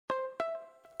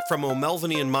From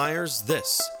O'Melveny and Myers,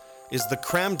 this is the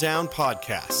Cram Down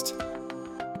Podcast.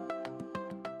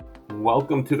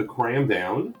 Welcome to the Cram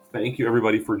Down. Thank you,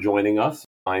 everybody, for joining us.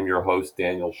 I'm your host,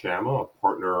 Daniel Shamah, a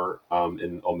partner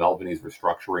in O'Melveny's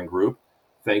restructuring group.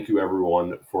 Thank you,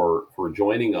 everyone, for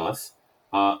joining us.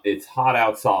 It's hot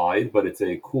outside, but it's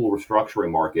a cool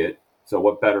restructuring market. So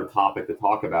what better topic to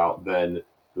talk about than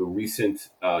the recent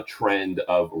trend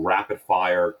of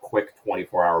rapid-fire, quick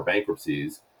 24-hour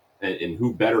bankruptcies? And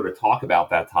who better to talk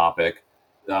about that topic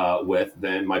with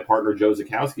than my partner, Joe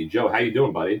Zujkowski. Joe, how you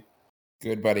doing, buddy?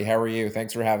 Good, buddy. How are you?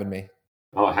 Thanks for having me.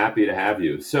 Oh, happy to have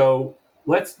you. So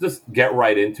let's just get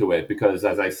right into it because,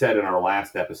 as I said in our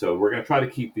last episode, we're going to try to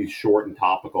keep these short and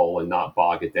topical and not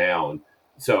bog it down.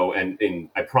 So, and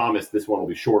I promise this one will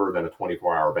be shorter than a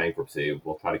 24-hour bankruptcy.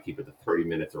 We'll try to keep it to 30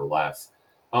 minutes or less.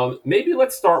 Maybe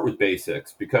let's start with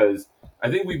basics because I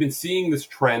think we've been seeing this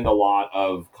trend a lot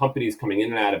of companies coming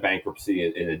in and out of bankruptcy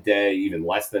in a day, even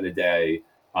less than a day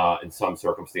in some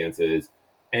circumstances.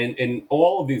 And in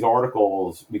all of these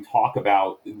articles, we talk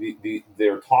about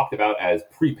they're talked about as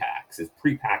pre-packs, as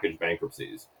prepackaged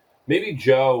bankruptcies. Maybe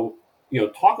Joe,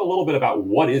 talk a little bit about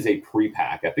what is a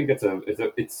pre-pack. I think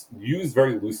it's used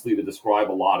very loosely to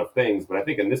describe a lot of things, but I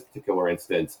think in this particular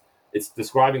instance, it's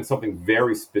describing something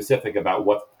very specific about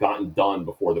what's gotten done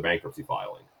before the bankruptcy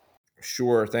filing.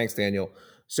 Sure. Thanks, Daniel.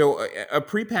 So a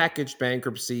prepackaged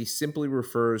bankruptcy simply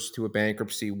refers to a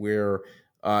bankruptcy where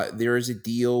there is a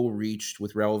deal reached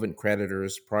with relevant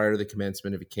creditors prior to the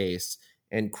commencement of a case.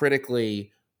 And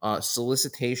critically,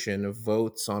 solicitation of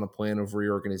votes on a plan of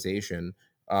reorganization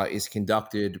is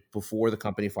conducted before the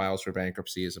company files for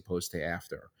bankruptcy as opposed to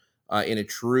after. In a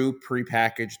true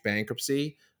prepackaged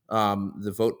bankruptcy,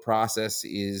 the vote process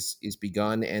is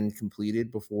begun and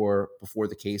completed before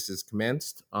the case is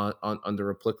commenced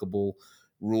under applicable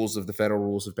rules of the Federal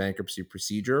Rules of Bankruptcy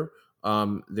Procedure.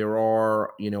 There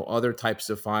are, other types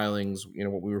of filings,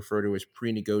 what we refer to as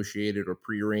pre-negotiated or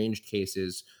pre-arranged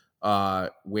cases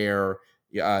where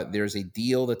there's a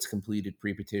deal that's completed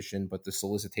pre-petition, but the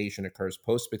solicitation occurs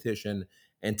post-petition.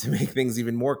 And to make things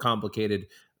even more complicated,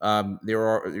 there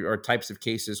are types of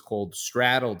cases called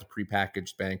straddled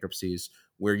prepackaged bankruptcies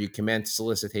where you commence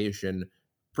solicitation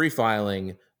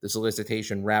pre-filing, the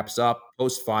solicitation wraps up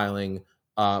post-filing,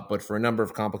 but for a number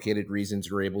of complicated reasons,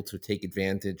 you're able to take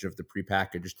advantage of the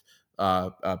prepackaged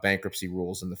bankruptcy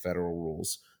rules and the federal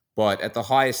rules. But at the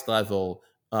highest level,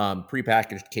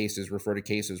 prepackaged cases refer to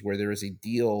cases where there is a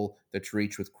deal that's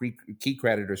reached with key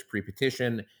creditors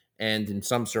pre-petition, and in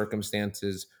some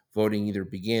circumstances, voting either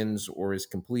begins or is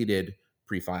completed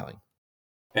pre-filing.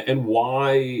 And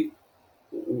why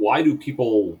do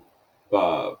people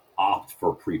opt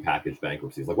for prepackaged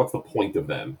bankruptcies? Like, what's the point of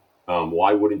them?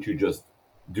 Why wouldn't you just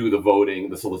do the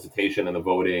voting, the solicitation, and the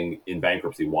voting in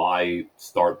bankruptcy? Why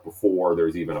start before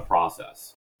there's even a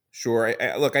process? Sure.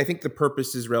 Look, I think the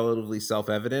purpose is relatively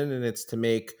self-evident, and it's to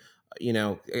make,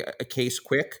 a case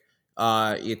quick.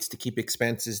 It's to keep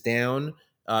expenses down.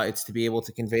 It's to be able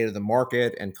to convey to the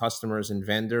market and customers and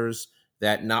vendors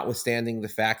that notwithstanding the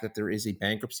fact that there is a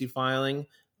bankruptcy filing,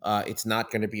 it's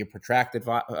not going to be a protracted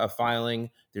filing.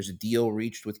 There's a deal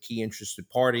reached with key interested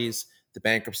parties. The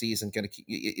bankruptcy isn't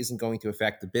going to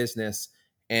affect the business.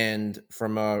 And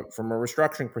from a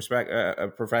restructuring perspective, a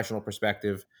professional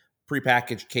perspective,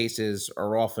 prepackaged cases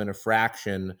are often a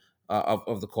fraction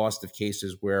of the cost of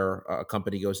cases where a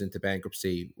company goes into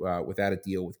bankruptcy without a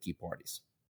deal with key parties.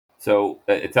 So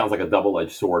it sounds like a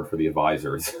double-edged sword for the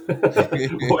advisors.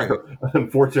 Where,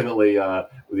 unfortunately,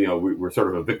 we're sort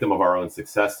of a victim of our own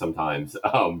success sometimes.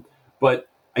 But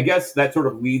I guess that sort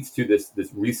of leads to this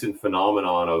recent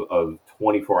phenomenon of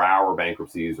 24-hour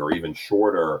bankruptcies or even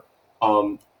shorter.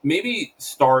 Maybe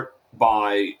start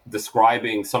by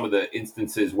describing some of the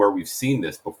instances where we've seen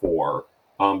this before,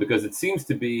 because it seems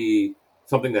to be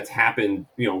something that's happened,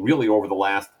 really over the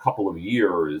last couple of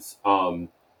years,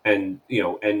 and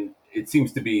it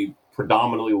seems to be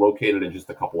predominantly located in just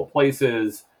a couple of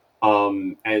places,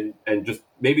 and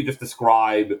just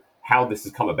describe how this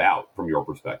has come about from your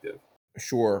perspective.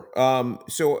 Sure.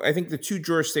 So I think the two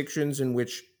jurisdictions in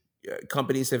which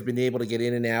companies have been able to get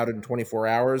in and out in 24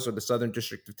 hours are the Southern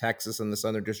District of Texas and the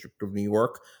Southern District of New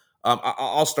York.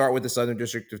 I'll start with the Southern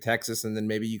District of Texas, and then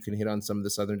maybe you can hit on some of the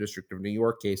Southern District of New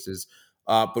York cases.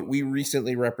 But we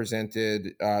recently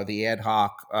represented the ad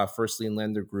hoc first lien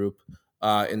lender group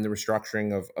in the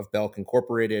restructuring of Belk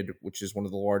Incorporated, which is one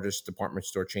of the largest department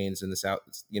store chains in the South,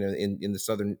 in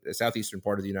the southeastern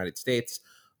part of the United States.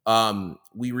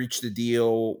 We reached a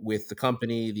deal with the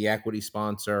company, the equity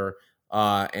sponsor,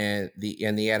 and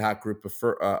the ad hoc group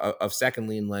of second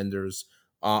lien lenders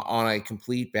on a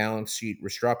complete balance sheet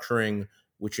restructuring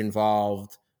which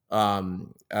involved a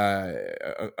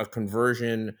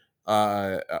conversion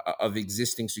of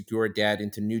existing secured debt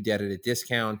into new debt at a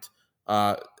discount,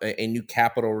 a new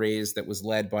capital raise that was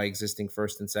led by existing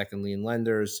first and second lien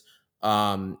lenders.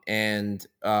 And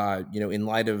in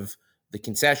light of the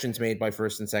concessions made by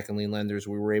first and second lien lenders,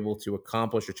 we were able to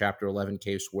accomplish a Chapter 11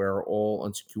 case where all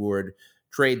unsecured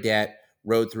trade debt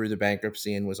rode through the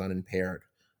bankruptcy and was unimpaired.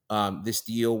 This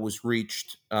deal was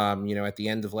reached, at the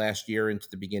end of last year into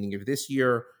the beginning of this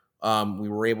year. We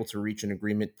were able to reach an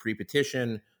agreement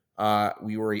pre-petition.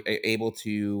 We were able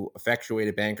to effectuate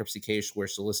a bankruptcy case where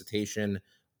solicitation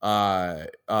began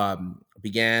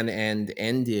and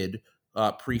ended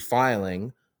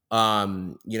pre-filing.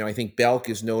 I think Belk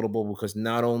is notable because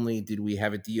not only did we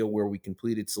have a deal where we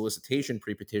completed solicitation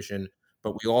pre-petition,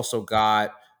 but we also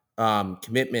got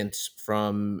commitments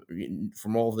from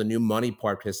all of the new money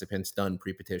participants done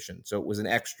pre-petition. So it was an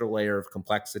extra layer of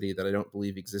complexity that I don't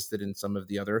believe existed in some of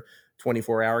the other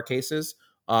 24-hour cases.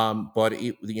 But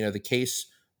the case,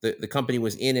 the company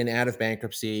was in and out of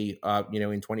bankruptcy,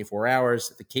 in 24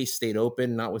 hours. The case stayed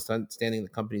open, notwithstanding the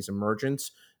company's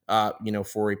emergence,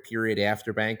 for a period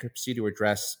after bankruptcy to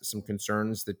address some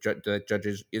concerns that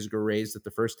Judge Isger raised at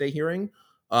the first day hearing.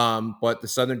 But the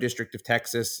Southern District of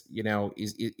Texas,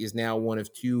 is now one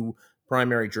of two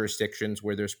primary jurisdictions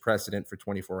where there's precedent for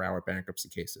 24-hour bankruptcy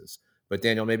cases. But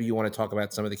Daniel, maybe you want to talk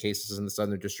about some of the cases in the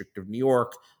Southern District of New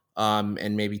York,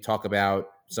 and maybe talk about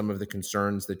some of the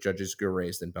concerns that Judge Isger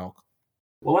raised in Belk.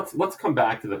 Well, let's come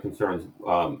back to the concerns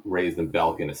raised in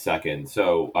Belk in a second.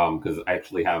 So, because I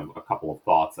actually have a couple of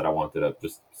thoughts that I wanted to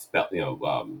just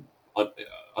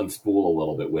unspool a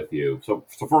little bit with you. So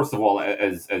first of all,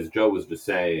 as Joe was just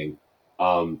saying,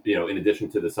 in addition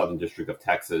to the Southern District of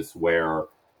Texas, where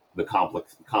the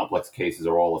complex cases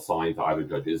are all assigned to either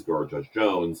Judge Isger or Judge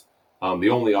Jones, the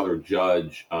only other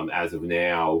judge as of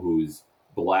now who's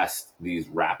blessed these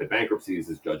rapid bankruptcies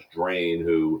is Judge Drain,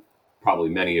 who probably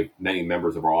many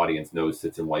members of our audience know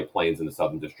sits in White Plains in the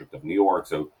Southern District of New York.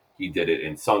 So he did it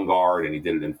in SunGard and he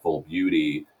did it in Full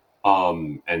Beauty.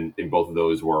 And in both of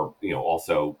those were,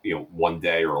 also, 1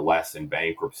 day or less in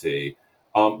bankruptcy.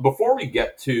 Before we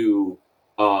get to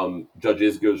Judge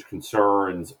Isger's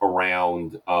concerns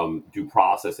around due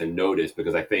process and notice,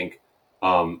 because I think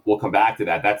we'll come back to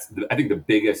that. That's, I think, the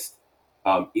biggest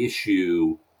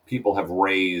issue people have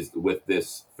raised with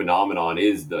this phenomenon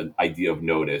is the idea of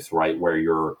notice, right? Where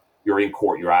you're in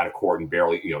court, you're out of court, and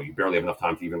you barely have enough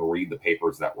time to even read the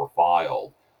papers that were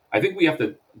filed. I think we have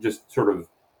to just sort of,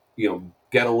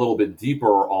 get a little bit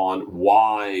deeper on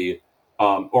why,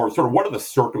 or sort of what are the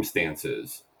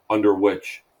circumstances under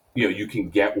which, you can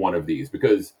get one of these.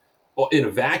 Because in a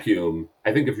vacuum,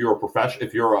 I think if you're a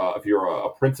if you're a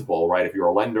principal, right, if you're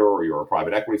a lender or you're a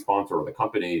private equity sponsor or the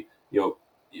company,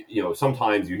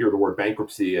 sometimes you hear the word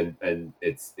bankruptcy and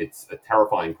it's a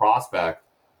terrifying prospect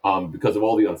because of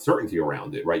all the uncertainty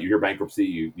around it, right? You hear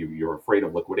bankruptcy, you're afraid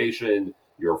of liquidation,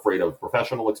 you're afraid of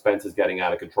professional expenses getting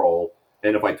out of control.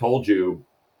 And if I told you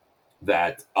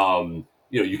that,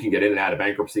 you can get in and out of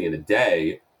bankruptcy in a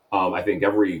day, I think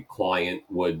every client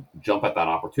would jump at that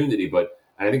opportunity. But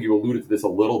and I think you alluded to this a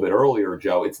little bit earlier,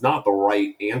 Joe, it's not the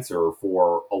right answer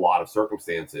for a lot of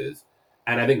circumstances.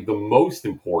 And I think the most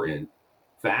important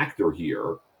factor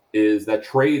here is that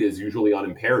trade is usually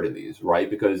unimpaired in these, right?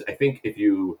 Because I think if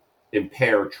you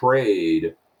impair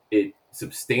trade, it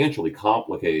substantially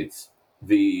complicates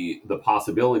the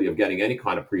possibility of getting any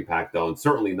kind of pre-pack done,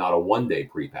 certainly not a 1 day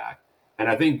pre-pack. And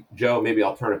I think, Joe, maybe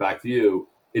I'll turn it back to you.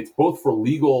 It's both for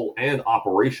legal and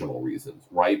operational reasons,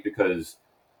 right? Because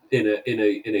in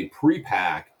a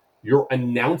pre-pack, you're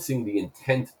announcing the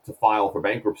intent to file for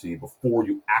bankruptcy before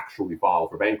you actually file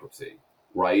for bankruptcy,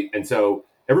 right? And so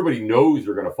everybody knows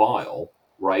you're going to file,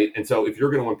 right? And so if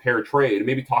you're going to impair trade,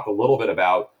 maybe talk a little bit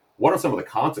about what are some of the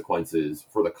consequences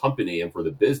for the company and for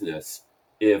the business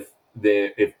if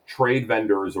trade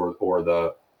vendors or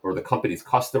the company's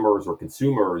customers or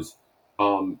consumers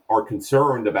are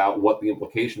concerned about what the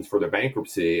implications for their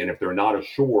bankruptcy, and if they're not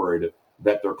assured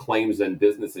that their claims and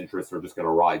business interests are just going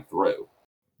to ride through.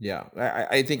 Yeah,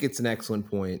 I think it's an excellent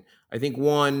point. I think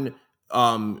one,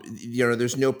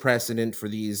 there's no precedent for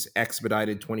these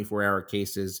expedited 24-hour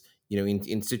cases,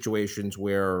 in situations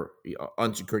where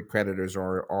unsecured creditors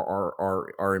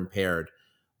are impaired.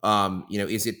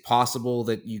 Is it possible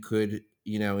that you could,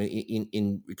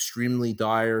 in extremely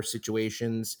dire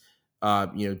situations,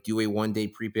 do a 1 day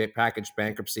pre-packaged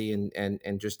bankruptcy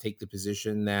and just take the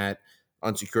position that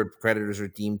unsecured creditors are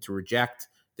deemed to reject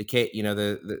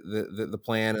the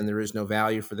plan and there is no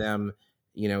value for them,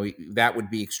 that would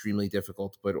be extremely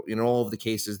difficult. But in all of the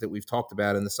cases that we've talked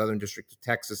about in the Southern District of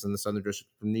Texas and the Southern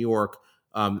District of New York,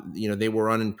 they were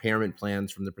on impairment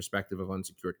plans from the perspective of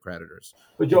unsecured creditors.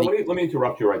 But Joe, let me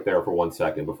interrupt you right there for 1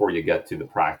 second before you get to the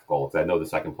practical, because I know the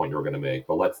second point you were going to make.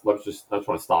 But I just want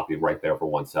to stop you right there for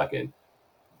 1 second.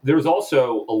 There's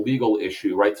also a legal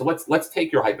issue, right? So let's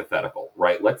take your hypothetical,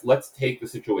 right? Let's take the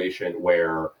situation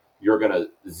where you're going to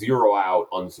zero out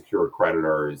unsecured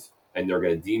creditors and they're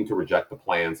going to deem to reject the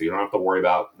plan, so you don't have to worry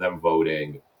about them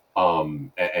voting,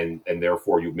 and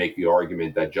therefore you make the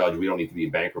argument that, Judge, we don't need to be in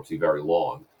bankruptcy very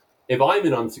long. If I'm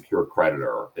an unsecured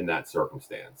creditor in that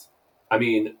circumstance, I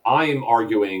mean, I'm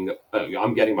arguing,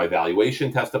 I'm getting my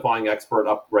valuation testifying expert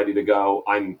up ready to go.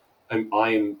 I'm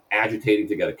agitating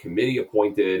to get a committee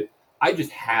appointed. I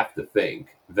just have to think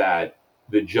that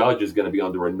the judge is going to be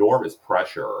under enormous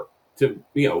pressure to,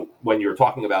 when you're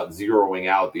talking about zeroing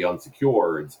out the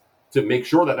unsecureds, to make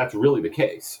sure that that's really the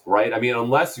case, right? I mean,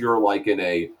 unless you're like in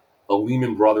a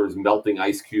Lehman Brothers melting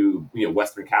ice cube,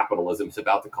 Western capitalism is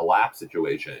about to collapse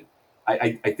situation.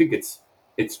 I think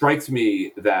it strikes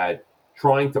me that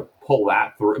trying to pull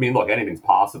that through. I mean, look, anything's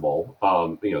possible.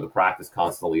 The practice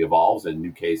constantly evolves, and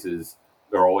new cases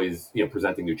are always,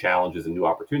 presenting new challenges and new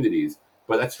opportunities.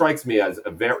 But that strikes me as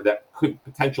that could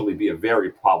potentially be a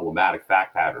very problematic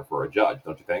fact pattern for a judge,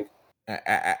 don't you think?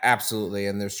 Absolutely,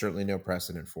 and there's certainly no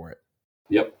precedent for it.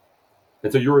 Yep.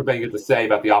 And so you were going to say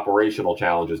about the operational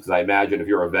challenges, because I imagine if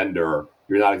you're a vendor,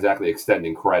 you're not exactly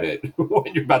extending credit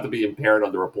when you're about to be impaired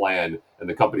under a plan and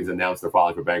the company's announced they're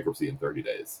filing for bankruptcy in 30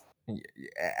 days.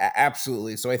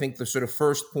 Absolutely. So I think the sort of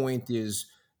first point is,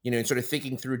 sort of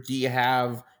thinking through, do you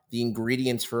have the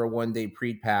ingredients for a one-day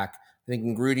pre-pack? I think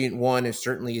ingredient one is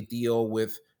certainly a deal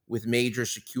with major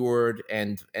secured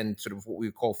and sort of what we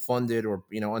call funded or,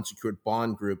 unsecured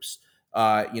bond groups.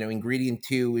 Ingredient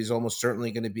two is almost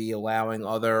certainly going to be allowing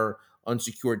other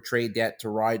unsecured trade debt to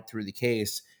ride through the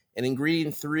case. And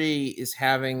ingredient three is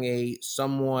having a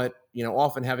somewhat,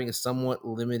 often having a somewhat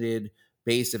limited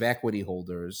base of equity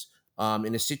holders.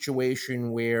 In a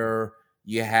situation where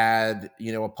you had,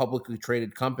 a publicly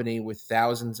traded company with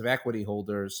thousands of equity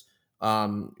holders,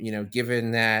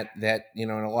 given that in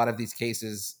a lot of these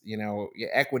cases,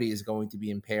 equity is going to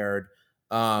be impaired.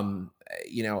 It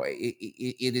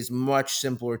is much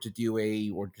simpler to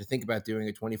do or to think about doing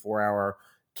a 24-hour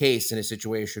case in a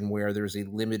situation where there's a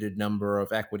limited number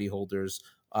of equity holders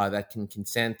that can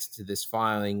consent to this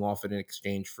filing, often in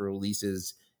exchange for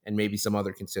leases and maybe some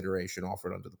other consideration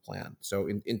offered under the plan. So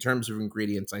in terms of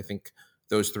ingredients, I think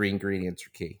those three ingredients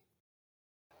are key.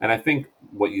 And I think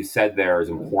what you said there is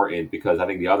important, because I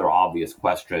think the other obvious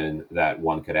question that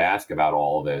one could ask about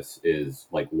all of this is,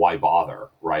 like, why bother,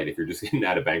 right? If you're just getting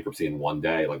out of bankruptcy in one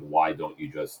day, like, why don't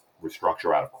you just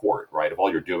restructure out of court, right? If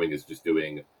all you're doing is just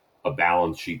doing a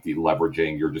balance sheet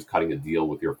deleveraging, you're just cutting a deal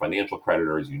with your financial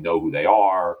creditors, you know who they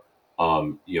are.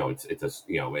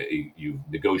 You've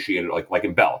negotiated like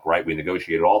in Belk, right? We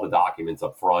negotiated all the documents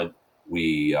up front.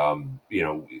 We, all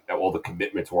the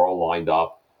commitments were all lined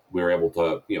up. We were able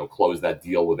to, close that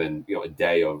deal within, a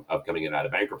day of coming in out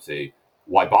of bankruptcy.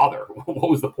 Why bother? What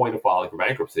was the point of filing for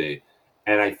bankruptcy?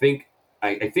 And I think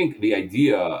the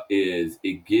idea is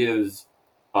it gives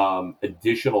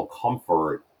additional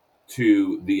comfort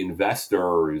to the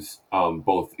investors,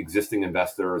 both existing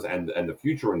investors and the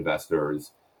future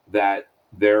investors, that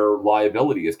their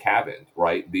liability is cabined,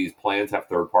 right? These plans have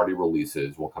third-party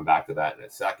releases. We'll come back to that in a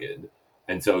second.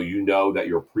 And so that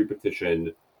your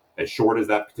pre-petition, as short as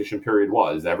that petition period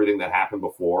was, everything that happened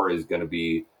before is going to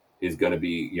be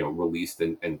released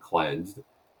and cleansed.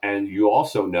 And you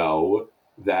also know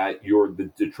that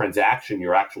the transaction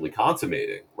you're actually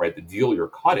consummating, right, the deal you're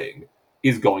cutting,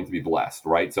 is going to be blessed,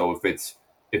 right? So if it's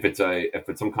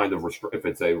some kind of if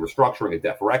it's a restructuring, a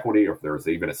debt for equity, or if there's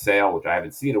even a sale, which I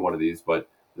haven't seen in one of these, but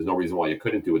there's no reason why you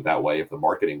couldn't do it that way if the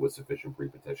marketing was sufficient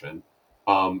pre-petition.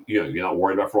 You're not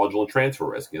worried about fraudulent transfer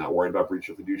risk. You're not worried about breach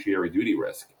of fiduciary duty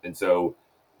risk. And so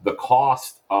the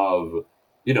cost of,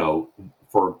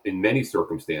 in many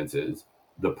circumstances,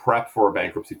 the prep for a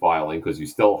bankruptcy filing, because you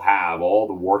still have all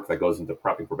the work that goes into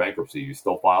prepping for bankruptcy. You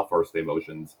still file first day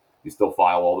motions. You still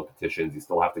file all the petitions. You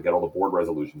still have to get all the board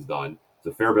resolutions done. It's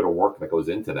a fair bit of work that goes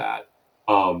into that.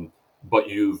 But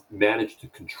you've managed to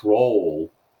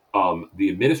control the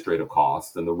administrative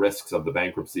costs and the risks of the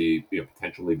bankruptcy,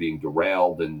 potentially being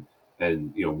derailed and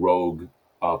rogue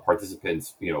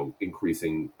participants,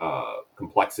 increasing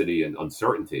complexity and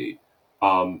uncertainty.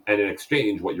 And in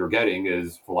exchange, what you're getting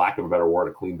is, for lack of a better word,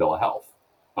 a clean bill of health.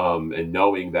 And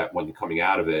knowing that when you're coming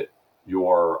out of it,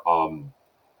 you're,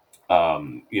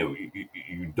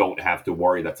 you don't have to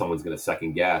worry that someone's going to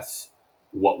second guess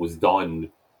what was done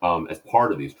as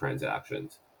part of these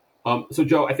transactions. So,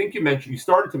 Joe, I think you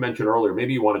started to mention earlier,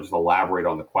 maybe you want to just elaborate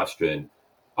on the question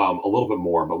a little bit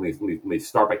more, but let me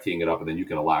start by teeing it up and then you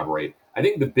can elaborate. I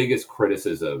think the biggest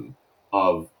criticism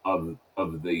of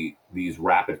these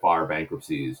rapid fire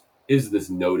bankruptcies is this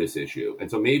notice issue. And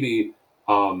so maybe,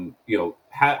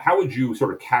 how would you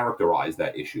sort of characterize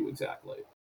that issue exactly?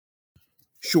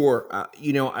 Sure.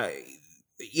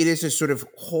 It is a sort of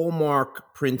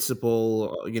hallmark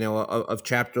principle, of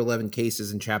Chapter 11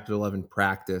 cases and Chapter 11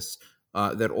 practice,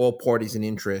 that all parties in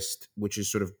interest, which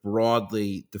is sort of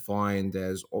broadly defined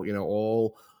as,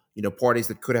 all, parties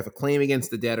that could have a claim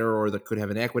against the debtor or that could have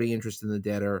an equity interest in the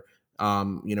debtor,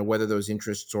 whether those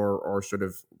interests are sort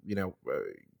of,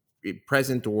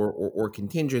 present or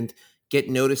contingent, get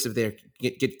notice of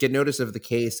get notice of the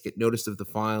case, get notice of the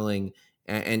filing,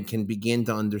 and can begin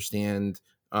to understand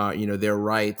their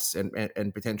rights,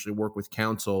 and potentially work with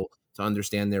counsel to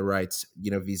understand their rights,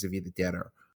 vis-a-vis the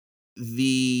debtor.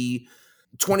 The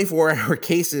 24-hour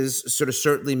cases sort of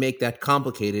certainly make that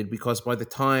complicated, because by the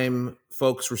time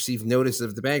folks receive notice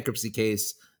of the bankruptcy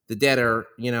case, the debtor,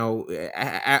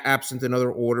 absent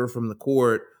another order from the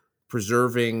court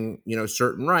preserving,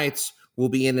 certain rights, will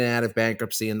be in and out of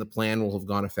bankruptcy, and the plan will have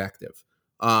gone effective.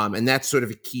 And that's sort of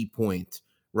a key point,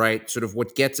 right? Sort of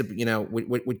what gets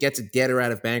what gets a debtor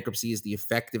out of bankruptcy is the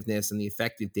effectiveness and the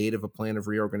effective date of a plan of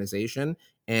reorganization,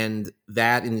 and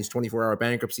that in these 24-hour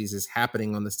bankruptcies is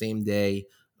happening on the same day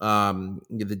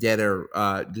the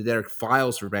debtor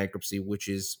files for bankruptcy, which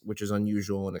is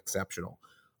unusual and exceptional.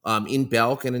 In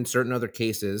Belk and in certain other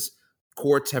cases,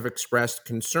 courts have expressed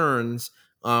concerns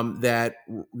that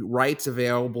rights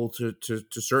available to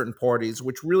certain parties,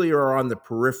 which really are on the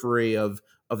periphery of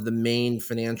the main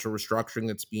financial restructuring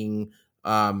that's being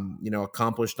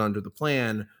accomplished under the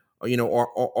plan,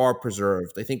 are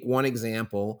preserved. I think one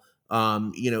example,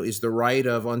 is the right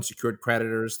of unsecured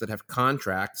creditors that have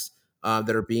contracts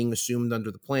that are being assumed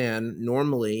under the plan.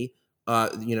 Normally,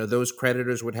 those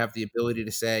creditors would have the ability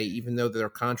to say, even though their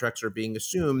contracts are being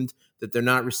assumed, that they're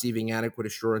not receiving adequate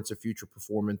assurance of future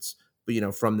performance,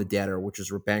 from the debtor, which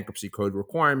is a bankruptcy code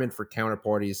requirement for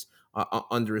counterparties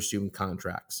under assumed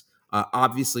contracts.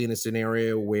 Obviously, in a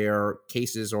scenario where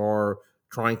cases are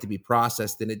trying to be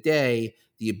processed in a day,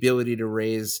 the ability to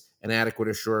raise an adequate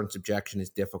assurance objection is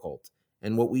difficult.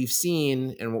 And what we've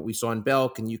seen, and what we saw in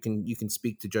Belk, and you can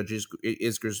speak to Judge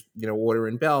Isger's order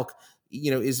in Belk,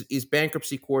 is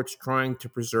bankruptcy courts trying to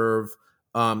preserve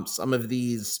some of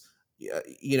these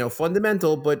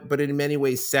fundamental but in many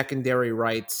ways secondary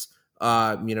rights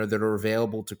that are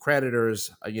available to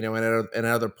creditors, and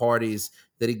other parties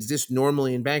that exist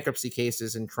normally in bankruptcy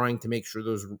cases, and trying to make sure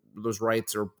those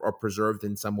rights are preserved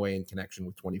in some way in connection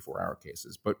with 24-hour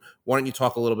cases. But why don't you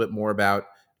talk a little bit more about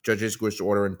Judge Isger's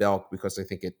order in Belk, because I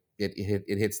think it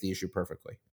hits the issue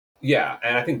perfectly. Yeah,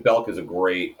 and I think Belk is a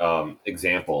great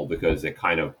example, because it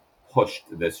kind of pushed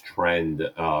this trend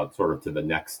sort of to the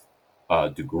next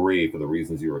degree for the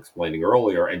reasons you were explaining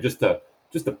earlier. And just to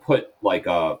put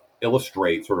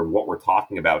illustrate sort of what we're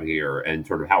talking about here and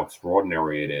sort of how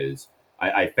extraordinary it is,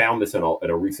 I found this in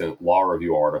a recent law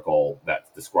review article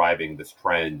that's describing this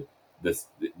trend.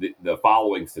 The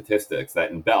following statistics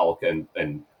that in Belk,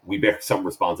 and we bear some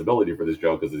responsibility for this,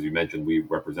 Joe, because as you mentioned, we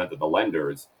represented the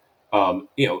lenders.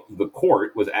 The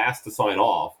court was asked to sign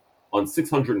off on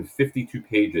 652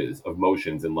 pages of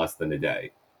motions in less than a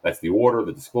day. That's the order,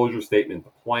 the disclosure statement,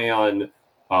 the plan,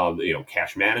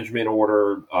 cash management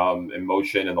order, and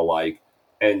motion and the like.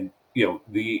 And,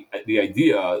 the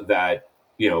idea that,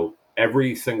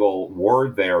 every single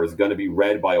word there is going to be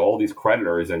read by all these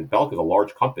creditors. And Belk is a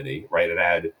large company, right? It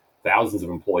had thousands of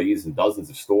employees and dozens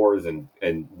of stores and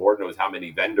Lord knows how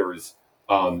many vendors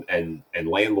and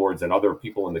landlords and other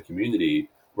people in the community,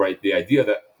 right? The idea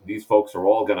that these folks are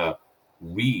all going to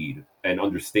read and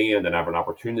understand and have an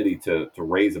opportunity to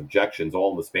raise objections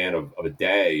all in the span of a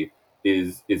day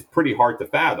is pretty hard to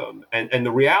fathom. And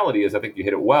the reality is, I think you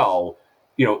hit it well,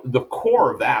 the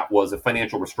core of that was a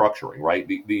financial restructuring, right?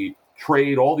 The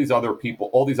trade, all these other people,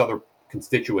 all these other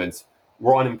constituents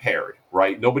were unimpaired,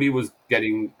 right? Nobody was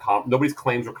nobody's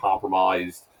claims were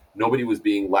compromised. Nobody was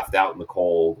being left out in the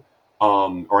cold,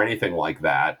 or anything like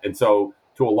that. And so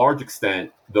to a large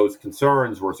extent, those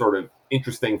concerns were sort of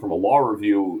interesting from a law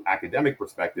review academic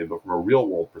perspective, but from a real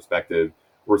world perspective,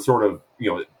 were sort of,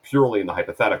 purely in the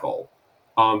hypothetical.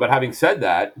 But having said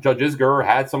that, Judge Isger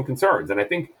had some concerns. And I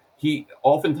think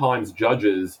oftentimes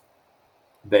judges,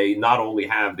 they not only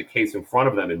have the case in front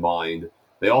of them in mind,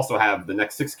 they also have the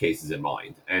next 6 cases in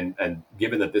mind. And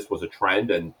given that this was a trend,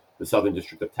 and the Southern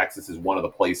District of Texas is one of the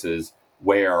places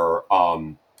where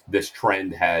this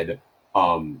trend had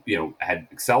had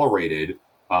accelerated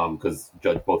because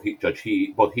both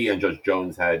he and Judge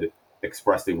Jones had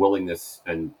expressed a willingness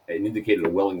and indicated a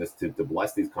willingness to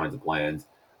bless these kinds of plans.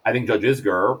 I think Judge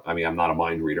Isger, I mean, I'm not a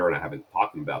mind reader and I haven't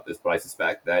talked to him about this, but I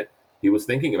suspect that he was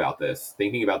thinking about this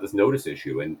notice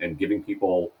issue and giving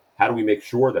people, how do we make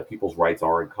sure that people's rights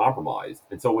aren't compromised?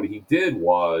 And so what he did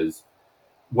was,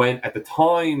 when at the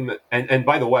time, and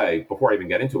by the way, before I even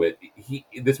get into it,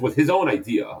 this was his own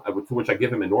idea, to which I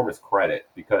give him enormous credit,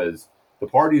 because the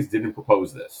parties didn't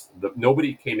propose this.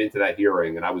 Nobody came into that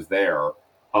hearing, and I was there,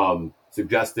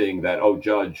 suggesting that, oh,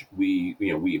 Judge, we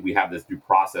have this due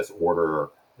process order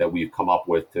that we've come up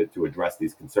with to address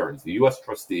these concerns. The U.S.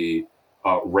 trustee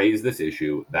raised this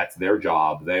issue. That's their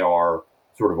job. They are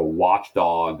sort of a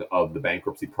watchdog of the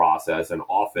bankruptcy process, and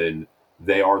often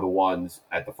they are the ones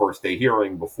at the first day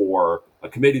hearing, before a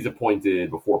committee's appointed,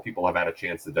 before people have had a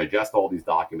chance to digest all these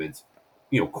documents.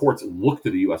 Courts look to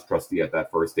the U.S. trustee at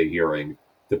that first day hearing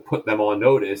to put them on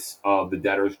notice of the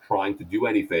debtors trying to do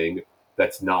anything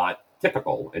that's not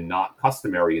typical and not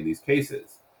customary in these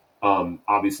cases.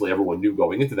 Obviously, everyone knew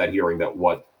going into that hearing that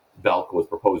what Belk was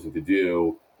proposing to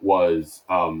do was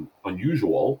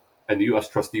unusual, and the U.S.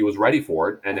 trustee was ready for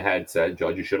it and had said,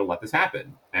 Judge, you shouldn't let this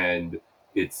happen. And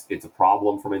it's a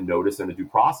problem from a notice and a due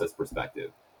process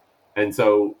perspective. And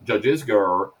so Judge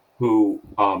Isger, who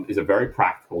is a very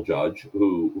practical judge,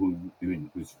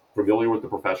 who's familiar with the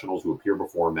professionals who appear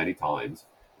before him many times,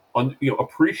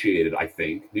 appreciated, I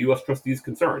think, the U.S. trustee's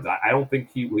concerns. I don't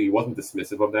think he wasn't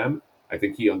dismissive of them. I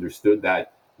think he understood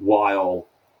that while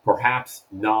perhaps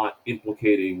not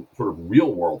implicating sort of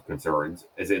real world concerns,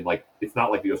 as in, like, it's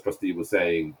not like the U.S. trustee was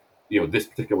saying, this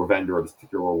particular vendor or this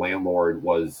particular landlord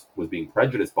was being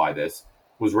prejudiced by this,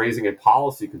 was raising a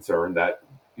policy concern that,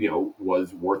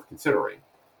 was worth considering.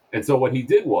 And so what he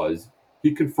did was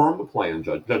he confirmed the plan.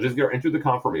 Judge Isger entered the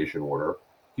confirmation order.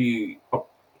 He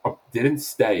didn't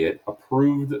stay it,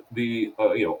 approved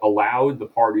allowed the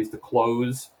parties to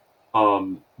close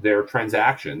their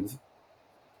transactions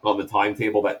on the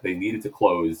timetable that they needed to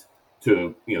close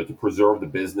to preserve the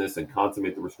business and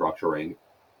consummate the restructuring.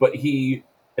 But he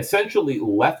essentially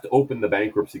left open the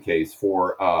bankruptcy case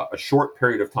for a short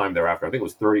period of time thereafter. I think it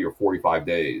was 30 or 45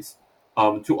 days,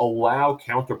 to allow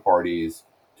counterparties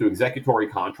to executory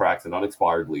contracts and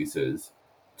unexpired leases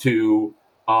to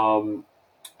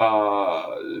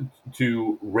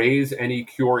raise any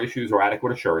cure issues or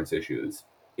adequate assurance issues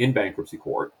in bankruptcy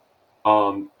court.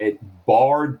 It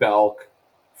barred Belk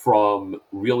from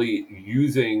really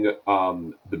using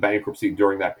the bankruptcy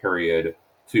during that period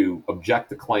to object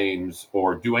to claims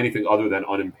or do anything other than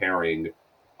unimpairing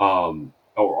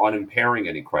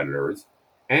any creditors.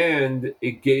 And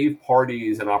it gave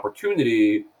parties an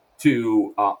opportunity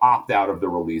to opt out of the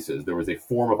releases. There was a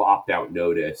form of opt-out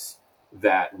notice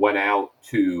that went out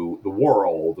to the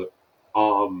world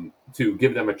to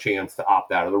give them a chance to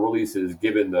opt out of the releases,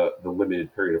 given the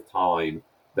limited period of time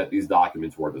that these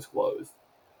documents were disclosed.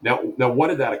 Now, what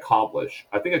did that accomplish?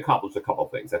 I think it accomplished a couple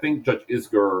of things. I think Judge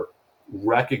Isger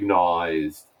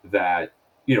recognized that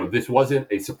this wasn't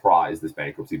a surprise. This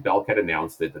bankruptcy, Belk had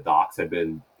announced it. The docs had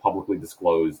been publicly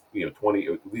disclosed,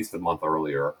 at least a month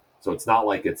earlier. So it's not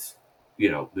like it's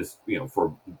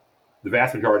for the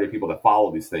vast majority of people that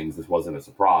follow these things, this wasn't a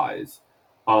surprise.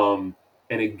 And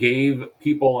it gave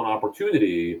people an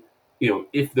opportunity,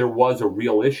 if there was a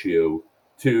real issue,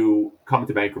 to come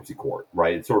to bankruptcy court,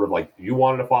 right? It's sort of like, you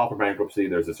wanted to file for bankruptcy,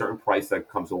 there's a certain price that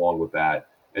comes along with that.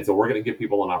 And so we're going to give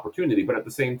people an opportunity, but at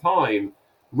the same time,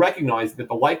 recognize that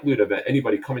the likelihood of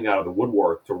anybody coming out of the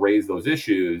woodwork to raise those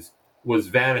issues was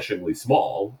vanishingly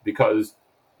small, because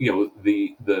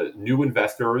the new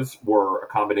investors were a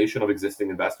combination of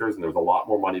existing investors, and there was a lot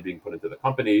more money being put into the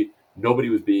company. Nobody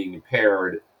was being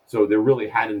impaired, so there really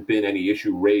hadn't been any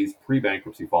issue raised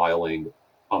pre-bankruptcy filing.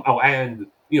 And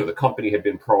the company had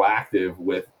been proactive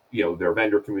with their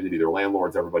vendor community, their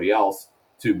landlords, everybody else,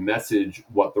 to message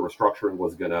what the restructuring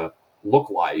was going to look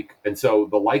like. And so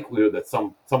the likelihood that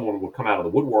someone would come out of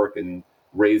the woodwork and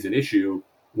raise an issue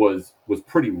was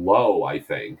pretty low, I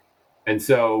think. And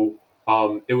so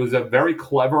it was a very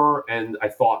clever and, I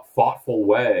thought, thoughtful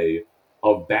way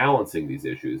of balancing these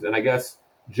issues. And I guess,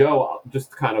 Joe,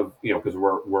 just kind of, because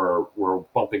we're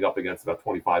bumping up against about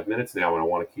 25 minutes now, and I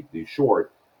want to keep these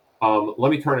short. Let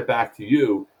me turn it back to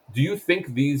you. Do you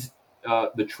think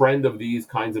the trend of these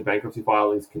kinds of bankruptcy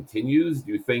filings continues?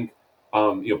 Do you think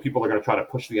people are going to try to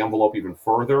push the envelope even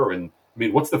further? And I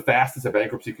mean, what's the fastest a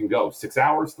bankruptcy can go? 6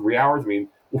 hours, 3 hours? I mean,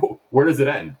 where does it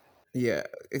end? Yeah,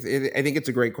 I think it's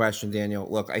a great question, Daniel.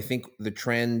 Look, I think the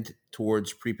trend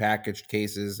towards prepackaged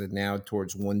cases and now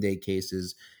towards one-day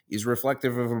cases is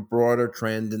reflective of a broader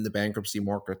trend in the bankruptcy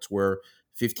markets where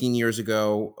 15 years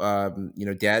ago,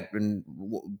 debt and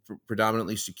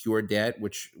predominantly secured debt,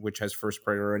 which has first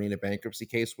priority in a bankruptcy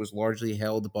case, was largely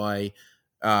held by,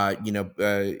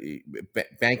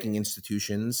 banking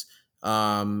institutions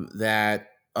that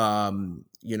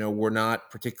were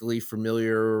not particularly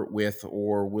familiar with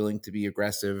or willing to be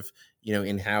aggressive,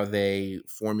 in how they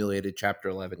formulated Chapter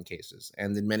 11 cases.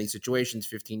 And in many situations,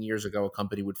 15 years ago, a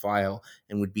company would file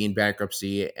and would be in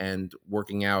bankruptcy and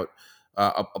working out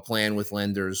a plan with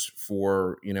lenders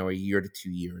for, a year to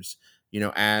 2 years.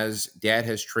 As debt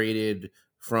has traded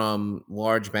from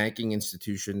large banking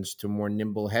institutions to more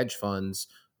nimble hedge funds,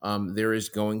 there is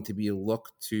going to be a look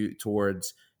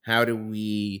towards how do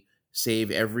we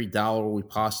save every dollar we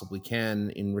possibly can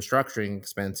in restructuring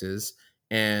expenses,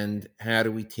 and how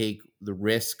do we take the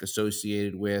risk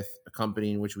associated with a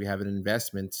company in which we have an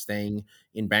investment staying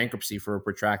in bankruptcy for a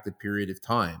protracted period of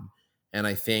time. And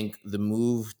I think the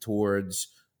move towards,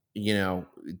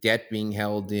 debt being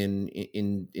held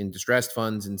in distressed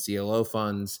funds and CLO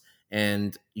funds,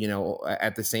 and,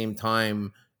 at the same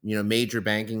time, major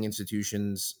banking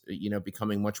institutions,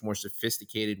 becoming much more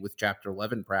sophisticated with Chapter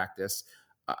 11 practice.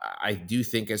 I do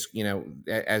think as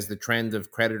the trend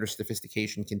of creditor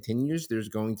sophistication continues, there's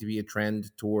going to be a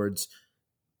trend towards,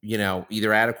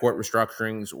 either out-of-court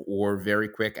restructurings or very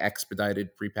quick expedited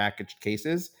prepackaged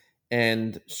cases.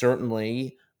 And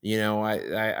certainly,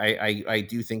 I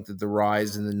do think that the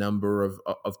rise in the number of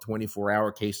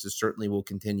 24-hour cases certainly will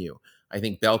continue. I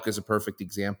think Belk is a perfect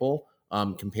example.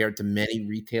 Compared to many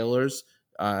retailers,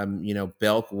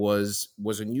 Belk was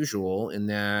unusual in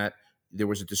that there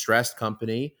was a distressed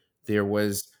company. There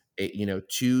was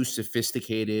two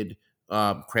sophisticated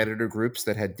creditor groups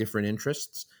that had different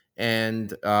interests,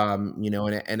 and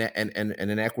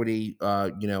an equity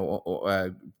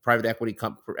private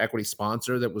equity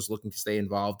sponsor that was looking to stay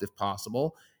involved if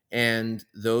possible. And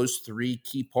those three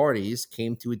key parties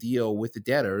came to a deal with the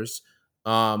debtors,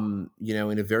 in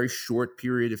a very short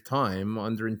period of time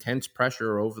under intense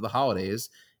pressure over the holidays,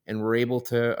 and were able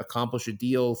to accomplish a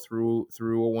deal through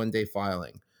a one-day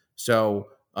filing. So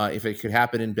if it could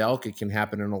happen in Belk, it can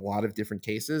happen in a lot of different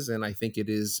cases. And I think it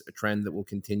is a trend that will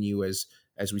continue as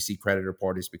we see creditor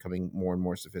parties becoming more and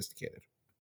more sophisticated.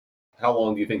 How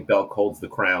long do you think Belk holds the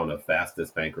crown of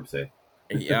fastest bankruptcy?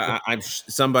 Yeah,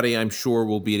 I'm sure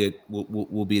will beat it.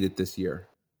 Will beat it this year.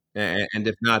 And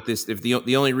if not this, if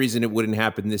the only reason it wouldn't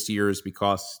happen this year is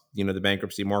because the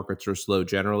bankruptcy markets are slow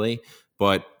generally,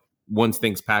 but once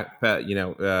things pick up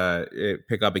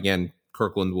again,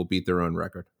 Kirkland will beat their own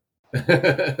record.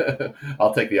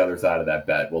 I'll take the other side of that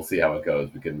bet. We'll see how it goes.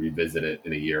 We can revisit it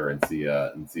in a year and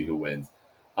see who wins.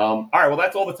 All right, well,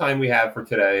 that's all the time we have for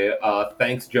today.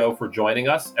 Thanks, Joe, for joining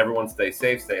us. Everyone stay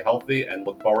safe, stay healthy, and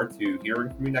look forward to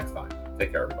hearing from you next time.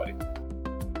 Take care, everybody.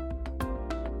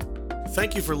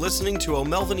 Thank you for listening to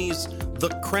O'Melveny's The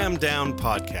Cram Down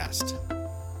Podcast.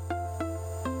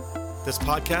 This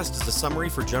podcast is a summary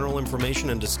for general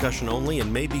information and discussion only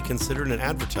and may be considered an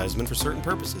advertisement for certain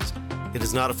purposes. It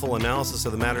is not a full analysis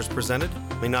of the matters presented,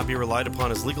 may not be relied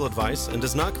upon as legal advice, and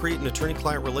does not create an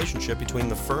attorney-client relationship between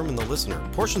the firm and the listener.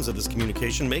 Portions of this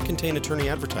communication may contain attorney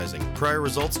advertising. Prior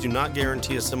results do not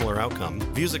guarantee a similar outcome.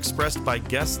 Views expressed by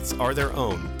guests are their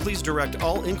own. Please direct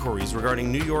all inquiries regarding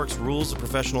New York's rules of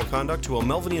professional conduct to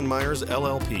O'Melveny & Myers,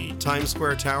 LLP, Times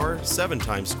Square Tower, 7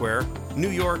 Times Square,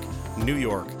 New York, New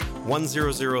York,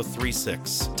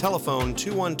 10036. Telephone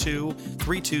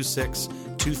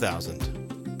 212-326-2000.